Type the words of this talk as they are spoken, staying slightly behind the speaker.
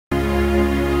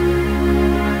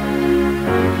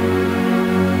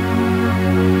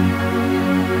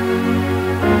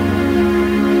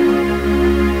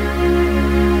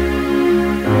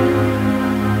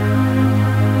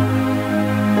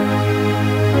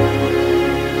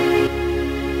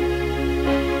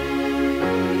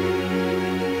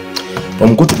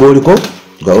Omukutu gwoliko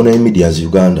gwa Online Medias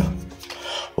Uganda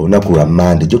olunaku lwa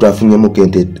Monday gye twafunnyemu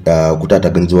kente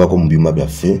okutaataganyizibwako mu byuma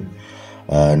byaffe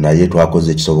naye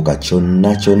twakoze ekisoboka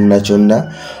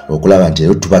kyonna okulaba nti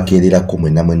leero tubakeererako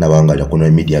mwenna bawangalira ku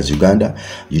Online Medias Uganda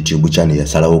YouTube channel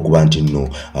yasalawo okuba nti nno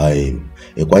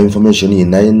ekwa information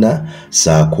yenna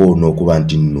saako n'okuba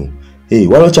nti nno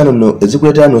waliwo channel no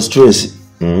ezikuleetera no stress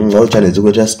waliwo channel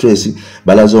ezikuleetera stress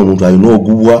balaze omuntu alina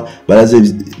ogubwa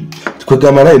balaze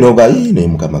kwegamba naye noga ne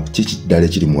mukama kiki ddala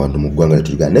ekiri mu wantu mu ggwanga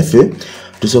lyetuganda neffe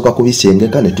tusooka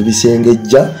kubisengeka ne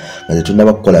tubisengejja nga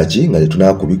tetunaba kukola ki nga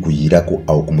tetunaba kubikuyirako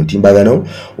awo ku mutimbagano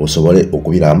osobole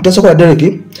okubiraba mutasokola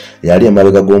Derek yali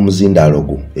emabega g'omuzindaalo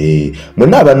gwo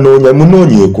mwenna abanoonya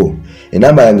munoonyeeko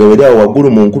enamba yange weri awo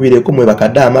waggulu munkubireko mwe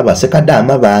bakadaama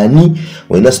basekadaama baani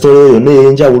olina story eyo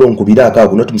n'ey'enjawulo nkubiraako awo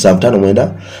ku 0759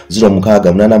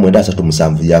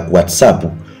 0689 ya ku WhatsApp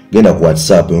genda ku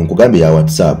WhatsApp nkugambye ya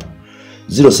WhatsApp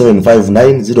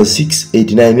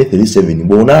 0759068937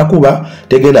 bw'onaakuba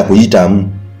tegenda kuyitamu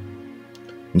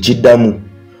nkiddamu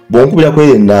bw'onkubira ku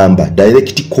eyo enamba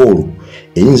direct call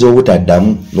eyinza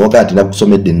obutaddamu n'ogaa nti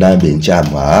nakusomedde enamba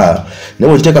enkyamu naye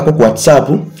bw'okiteekako ku WhatsApp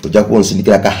ojja kuba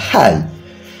onsindikira ka hi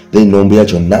then nombuya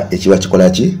kyonna ekiba kikola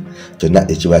ki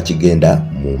kyonna ekiba kigenda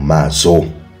mu maaso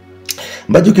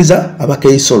mbajjukiza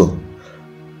abakeisolo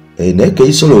naye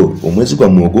keisolo omwezi gwa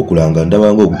mwogo okulanga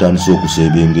ndabanga ogutandisa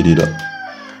okuseebengerera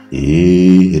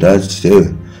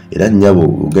era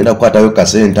nnyabo ogenda kukwatayo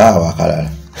kasente awo akalala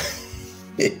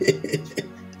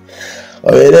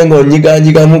obeere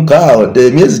ng'onyiganyigamu kaawo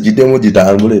emyezi giddemu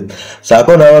gitambule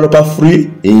saako n'awalopa free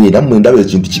nammwe ndaba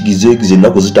ekintu kigizeegize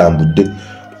ennaku zitambudde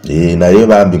naye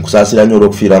bambi nkusaasira nnyo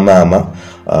olw'okufiira maama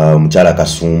mukyala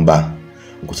Kasumba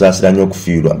nkusaasira nnyo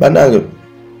okufiirwa bannange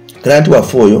kranti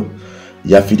waffe oyo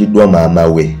yafiiriddwa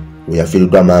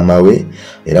maama we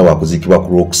era wakuzikibwa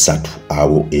ku Lwokusatu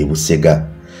awo e Busega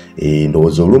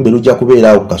ndowooza olumbe lujja kubeera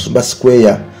awo ku Kasumba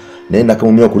Square naye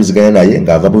nakamumya okuliziganya naye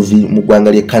ng'ava buvi mu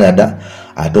ggwanga ly'e Canada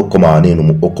ate okukoma waneeno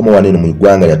mu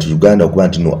ggwanga lyattu Uganda okuba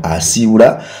nti no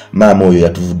asiibula maama oyo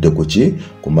yatuvudde ku ki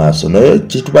ku maaso naye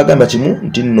kitubagamba kimu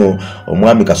nti nno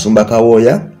omwami Kasumba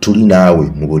Kawooya tuli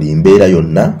naawe mu buli mbeera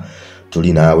yonna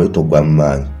tuli naawe togwa mu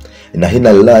maanyi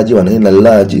nahina lillaji wanahina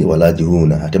lillaji walaji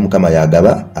huna ate mukama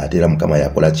yagaba ate era mukama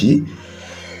yakola ki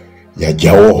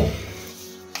yajjawo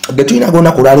getulina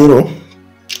gonna kulaleero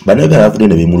bannayuganda bafudde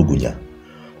ne beemulugunya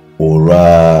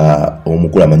olwa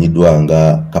omukula amanyiddwa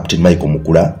nga Captain Michael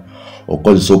Mukula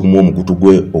okukozesa okumu omukutu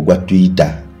gwe ogwa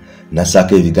Twitter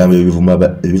nasaako ebigambo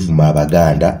ebivuma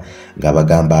Abaganda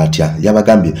ng'abagamba atya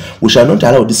yabagambye we shall not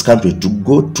allow this country to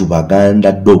go to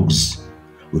Baganda dogs.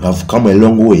 We have come a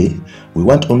long way. We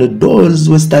want only those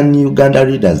Western Uganda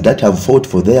leaders that have fought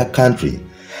for their country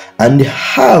and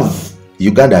have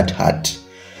Uganda at heart.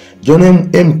 John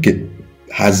MK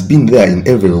has been there in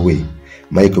every way.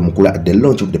 Michael Mukula at the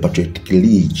launch of the Patriotic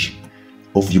League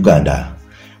of Uganda.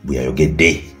 We are your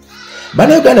day.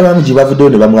 Bana Uganda bamuji bavudo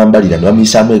ne bamwambalira ne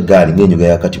bamuyisaamu eggaali ng'enyoga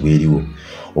yakati bweriwo.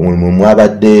 Omulimu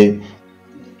mwabadde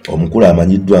omukulu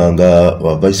amanyiddwa nga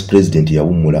vice president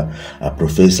yawummula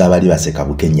professor abali baseka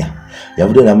Bukenya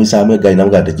yavudde namuyisaamu eggaali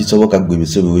namugaa tekisoboka gwe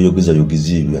ebise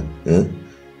byeyogezayogeziibwa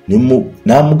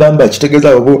namugamba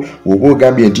kitegeeza oba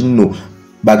ogambye nti nno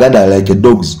Baganda like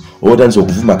dogs oba otandise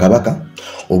okuvuma Kabaka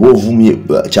oba ovumye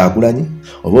Kyagulanyi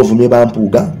oba ovumye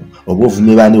Bampuuga oba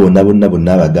ovumye baani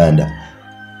bonna Abaganda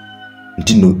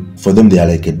nti nno for them they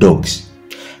are like dogs.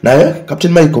 Naye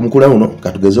Captain Michael Mukula uno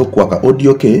katugeze okukwaka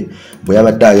audio ke bwe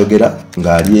yabadde ayogera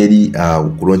ng'ali eri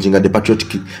kulonjinga the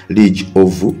Patriotic League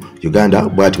of Uganda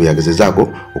bw'ati bwe yagezezaako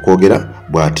okwogera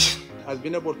bw'ati has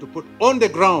been able to put on the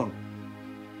ground.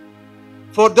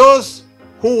 For those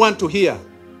who want to hear,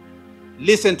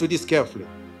 listen to this carefully.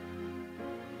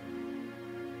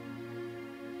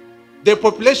 The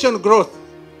population growth,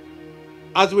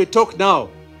 as we talk now,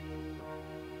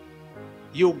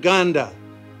 Uganda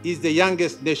is the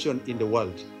youngest nation in the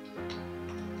world.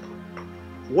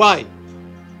 Why?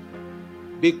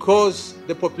 Because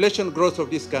the population growth of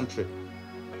this country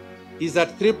is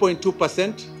at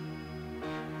 3.2%.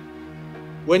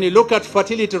 When you look at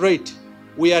fertility rate,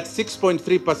 we are at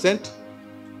 6.3%.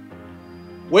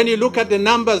 When you look at the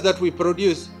numbers that we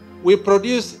produce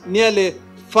nearly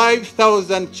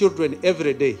 5,000 children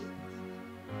every day.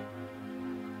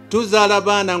 Tuzaala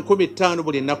abaana 15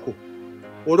 buli nnaku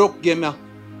olw'okugema.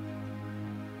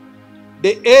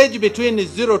 The age between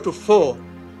 0 to 4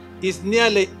 is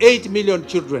nearly 8 million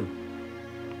children.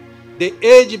 The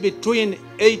age between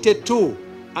 82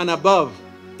 and above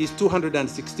is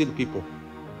 216 people.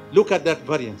 Look at that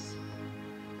variance.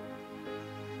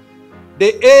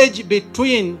 The age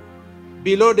between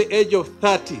below the age of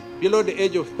 30,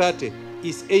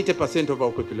 is 80% of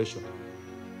our population.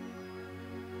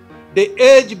 The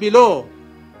age below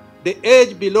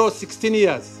 16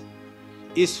 years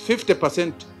is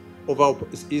 55% of our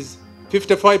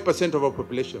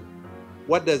population.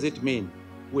 What does it mean?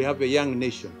 We have a young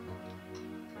nation.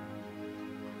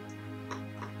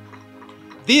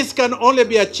 This can only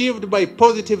be achieved by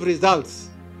positive results.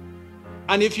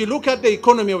 And if you look at the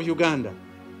economy of Uganda,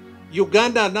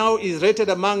 Uganda now is rated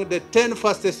among the 10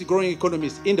 fastest growing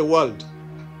economies in the world.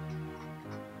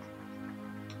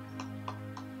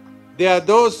 There are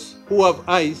those who have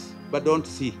eyes but don't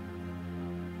see.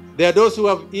 There are those who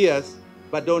have ears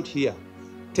but don't hear.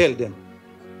 Tell them.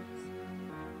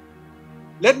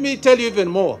 Let me tell you even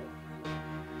more.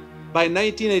 By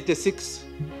 1986,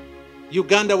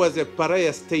 Uganda was a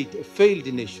pariah state, a failed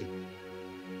nation.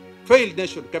 Failed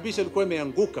nation, kabisa ilikuwa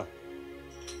imeanguka.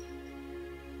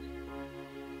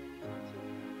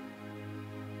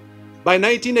 By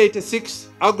 1986,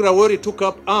 Agakagwawo took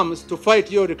up arms to fight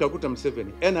Yoweri Kaguta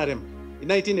Museveni, NRM, in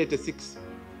 1986,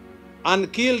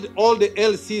 and killed all the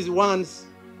LCs once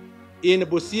in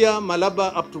Busia,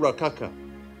 Malaba, up to Rakaka,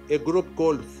 a group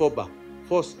called FOBA,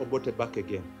 Force Obote Back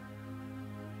Again.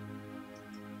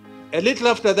 A little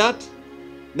after that,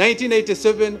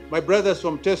 1987, my brothers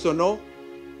from Teso know,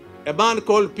 a man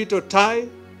called Peter Tai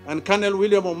and Colonel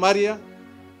William Omaria,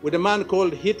 with a man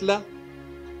called Hitler,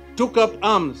 took up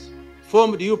arms,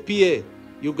 formed UPA,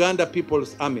 Uganda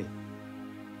People's Army,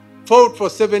 fought for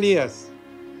 7 years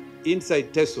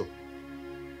inside Teso.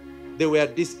 They were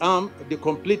disarmed, they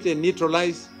completely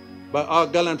neutralized by our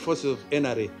gallant forces of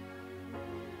NRA.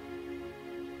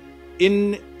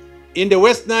 In the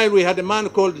West Nile, we had a man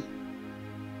called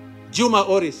Juma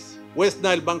Oris, West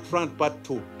Nile Bank Front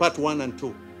Part 1 and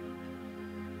 2.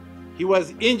 He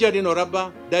was injured in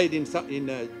Oraba, died in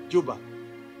Juba.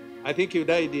 I think he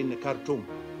died in Khartoum.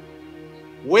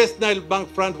 West Nile Bank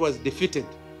Front was defeated.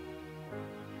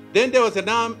 Then there was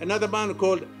another man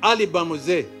called Ali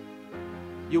Bamuze,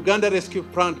 Uganda Rescue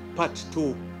Front Part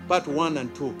 1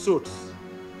 and 2, suits,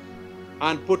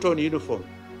 and put on uniform.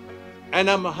 And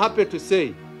I'm happy to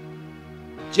say,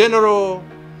 General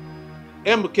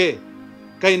MK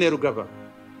Kainerugaba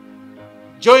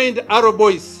joined Arrow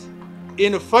Boys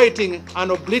in fighting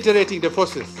and obliterating the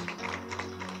forces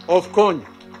of Kony.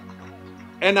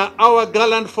 And our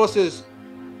gallant forces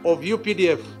of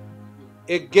UPDF,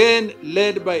 again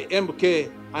led by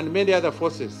MK and many other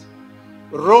forces,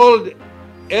 rolled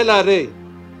LRA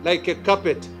like a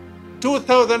carpet,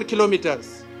 2,000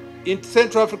 kilometers in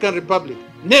Central African Republic,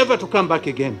 never to come back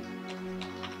again.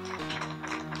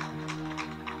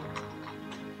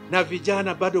 Na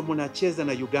vijana bado munacheza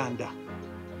na Uganda.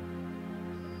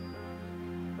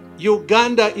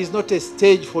 Uganda is not a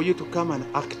stage for you to come and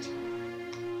act.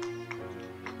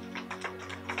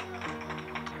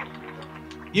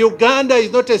 Uganda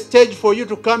is not a stage for you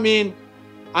to come in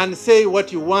and say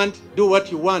what you want, do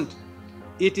what you want.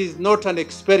 It is not an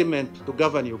experiment to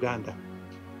govern Uganda.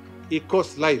 It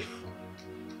costs life.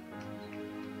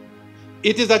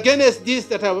 It is against this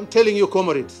that I'm telling you,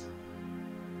 comrades,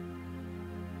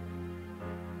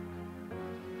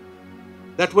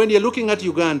 that when you're looking at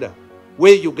Uganda,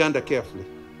 weigh Uganda carefully.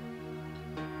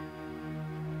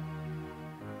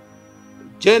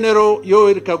 General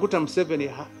Yoweri Kaguta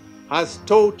Museveni has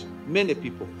taught many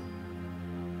people.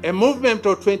 A movement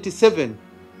of 27,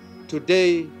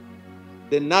 today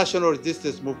the national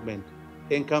resistance movement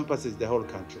encompasses the whole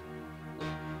country.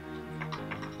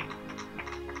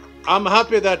 I'm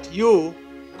happy that you,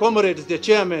 comrades, the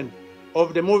chairman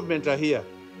of the movement, are here.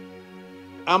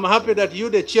 I'm happy that you,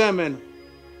 the chairman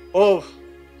of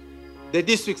the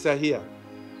districts, are here.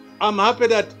 I'm happy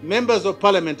that members of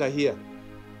parliament are here.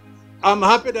 I'm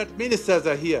happy that ministers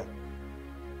are here.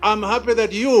 I'm happy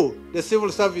that you, the civil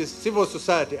service, civil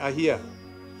society, are here.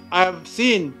 I have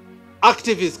seen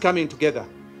activists coming together.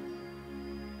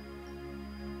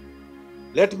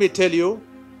 Let me tell you,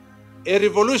 a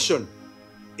revolution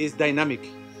is dynamic.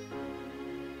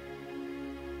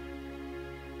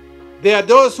 There are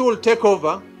those who will take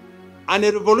over, and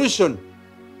a revolution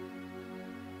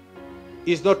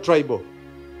is not tribal.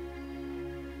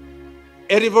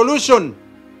 A revolution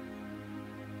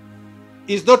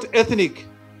is not ethnic.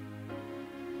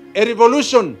 A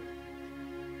revolution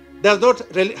does not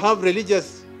have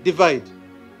religious divide.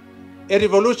 A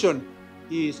revolution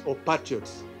is of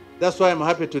patriots. That's why I'm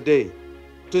happy today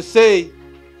to say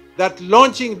that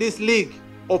launching this League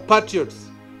of Patriots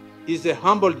is a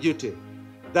humble duty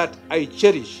that I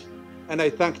cherish, and I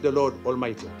thank the Lord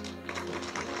Almighty.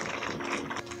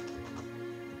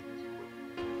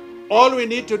 All we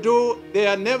need to do,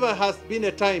 there never has been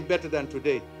a time better than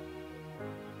today.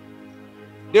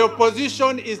 The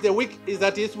opposition is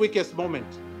at its weakest moment.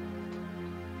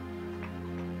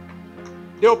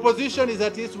 The opposition is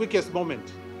at its weakest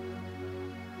moment.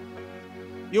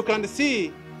 You can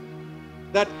see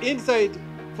that inside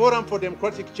Forum for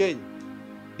Democratic Change,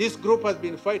 this group has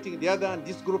been fighting the other, and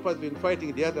this group has been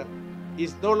fighting the other.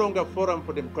 It's no longer Forum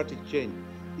for Democratic Change.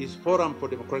 It's Forum for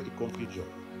Democratic Confusion.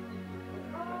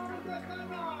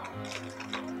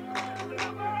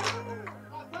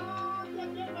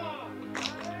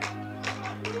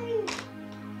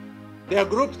 There are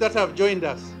groups that have joined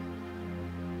us.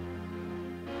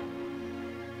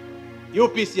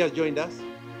 UPC has joined us,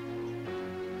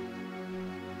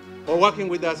 or working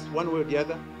with us one way or the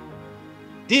other.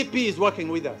 DP is working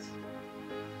with us.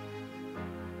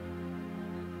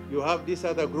 You have this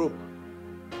other group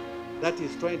that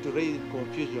is trying to raise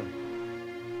confusion.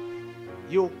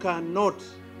 You cannot,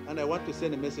 and I want to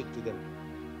send a message to them,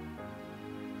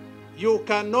 you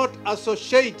cannot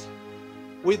associate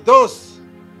with those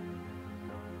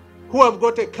who have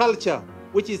got a culture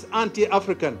which is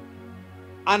anti-African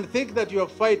and think that you are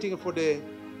fighting for the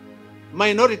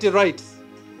minority rights,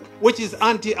 which is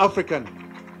anti-African.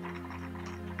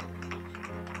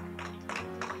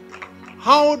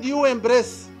 How do you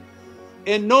embrace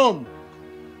a norm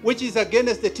which is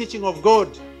against the teaching of God,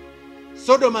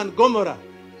 Sodom and Gomorrah,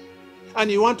 and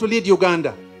you want to lead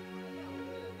Uganda?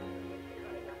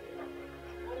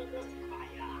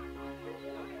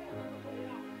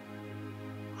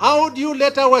 How do you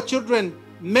let our children,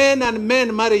 men and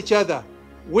men, marry each other,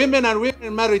 women and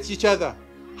women marry each other?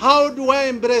 How do I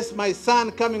embrace my son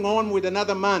coming home with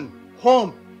another man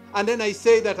home, and then I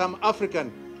say that I'm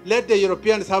African? Let the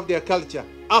Europeans have their culture.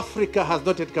 Africa has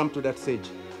not yet come to that stage.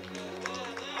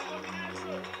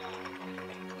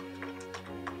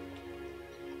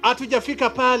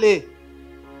 Hatujafika pale.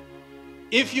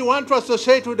 If you want to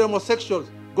associate with homosexuals,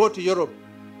 go to Europe.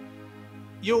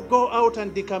 You go out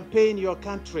and decampaign your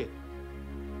country.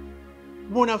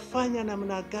 Munafanya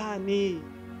namna gani?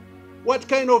 What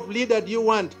kind of leader do you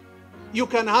want? You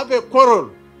can have a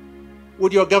quarrel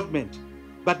with your government,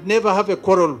 but never have a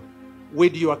quarrel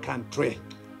with your country.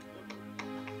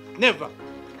 Never.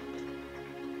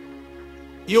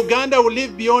 Uganda will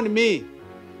live beyond me.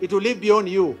 It will live beyond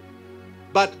you.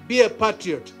 But be a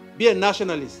patriot, be a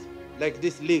nationalist, like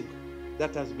this league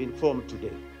that has been formed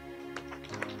today.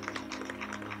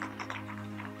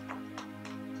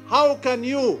 How can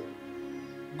you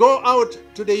go out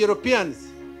to the Europeans?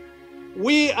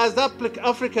 We as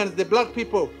Africans, the black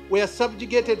people, were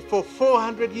subjugated for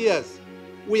 400 years.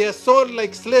 We are sold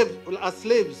like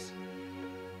slaves.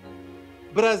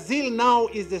 Brazil now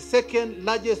is the second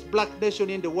largest black nation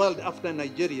in the world after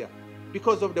Nigeria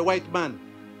because of the white man.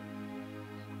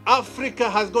 Africa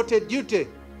has got a duty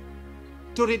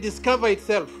to rediscover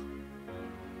itself.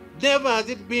 Never has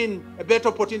it been a better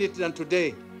opportunity than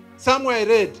today. Somewhere I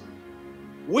read,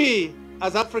 we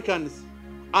as Africans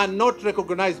are not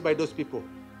recognized by those people.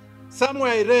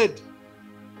 Somewhere I read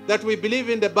that we believe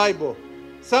in the Bible.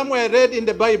 Somewhere I read in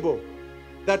the Bible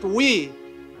that we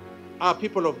are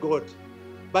people of God.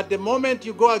 But the moment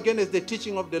you go against the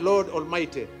teaching of the Lord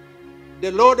Almighty,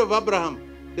 the Lord of Abraham,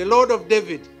 the Lord of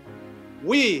David,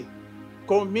 we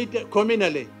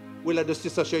communally will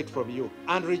disassociate from you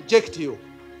and reject you.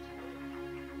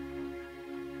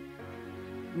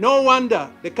 No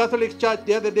wonder the Catholic Church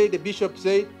the other day, the bishop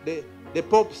said, the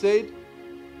Pope said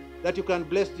that you can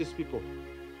bless these people.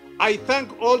 I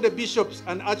thank all the bishops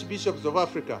and archbishops of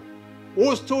Africa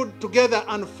who stood together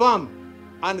and firm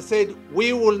and said,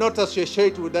 we will not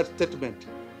associate with that statement.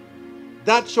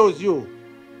 That shows you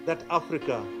that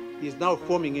Africa is now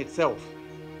forming itself.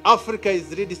 Africa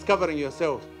is rediscovering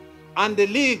yourself. And the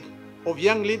league of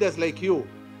young leaders like you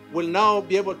will now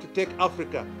be able to take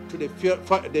Africa to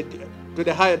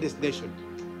the higher destination.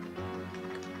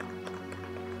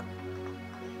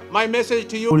 My message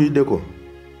to you.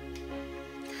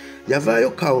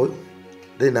 Yavayo kawo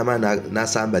then na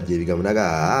samba jebigamu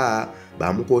naga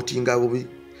bamukotinga bubi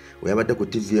oyabadde ku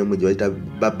TVM gye bayita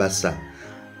babasa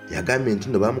yagambye nti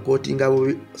no bamukotinga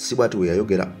bubi si bwatu we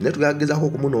yayogera ne tugagezaako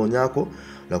okumunoonyako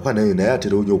lwakwa naye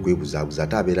atera ojja okwebuzaabuza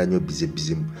ate abeera nnyo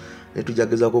bizimu ne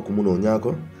tujagezaako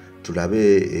okumunoonyako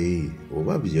tulabe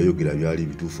oba byayogera byali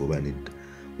bituufu oba nedda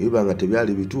webanga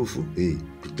tebyali bituufu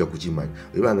tujja kukimanya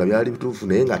webanga byali bituufu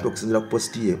naye ng'ate okusinziira ku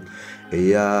posti ye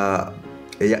eya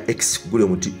X gule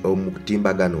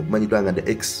omutimbagano okumanyidwa nga ne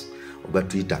X oga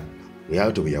Twitter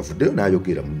yato yavuddeyo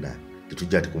n'ayogera munna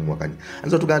tetujja tekumuwakanya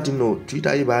anzo tugaa nti no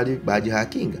Twitter ye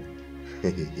bagihakinga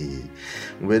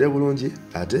mubeere bulungi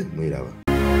ate mwiraba.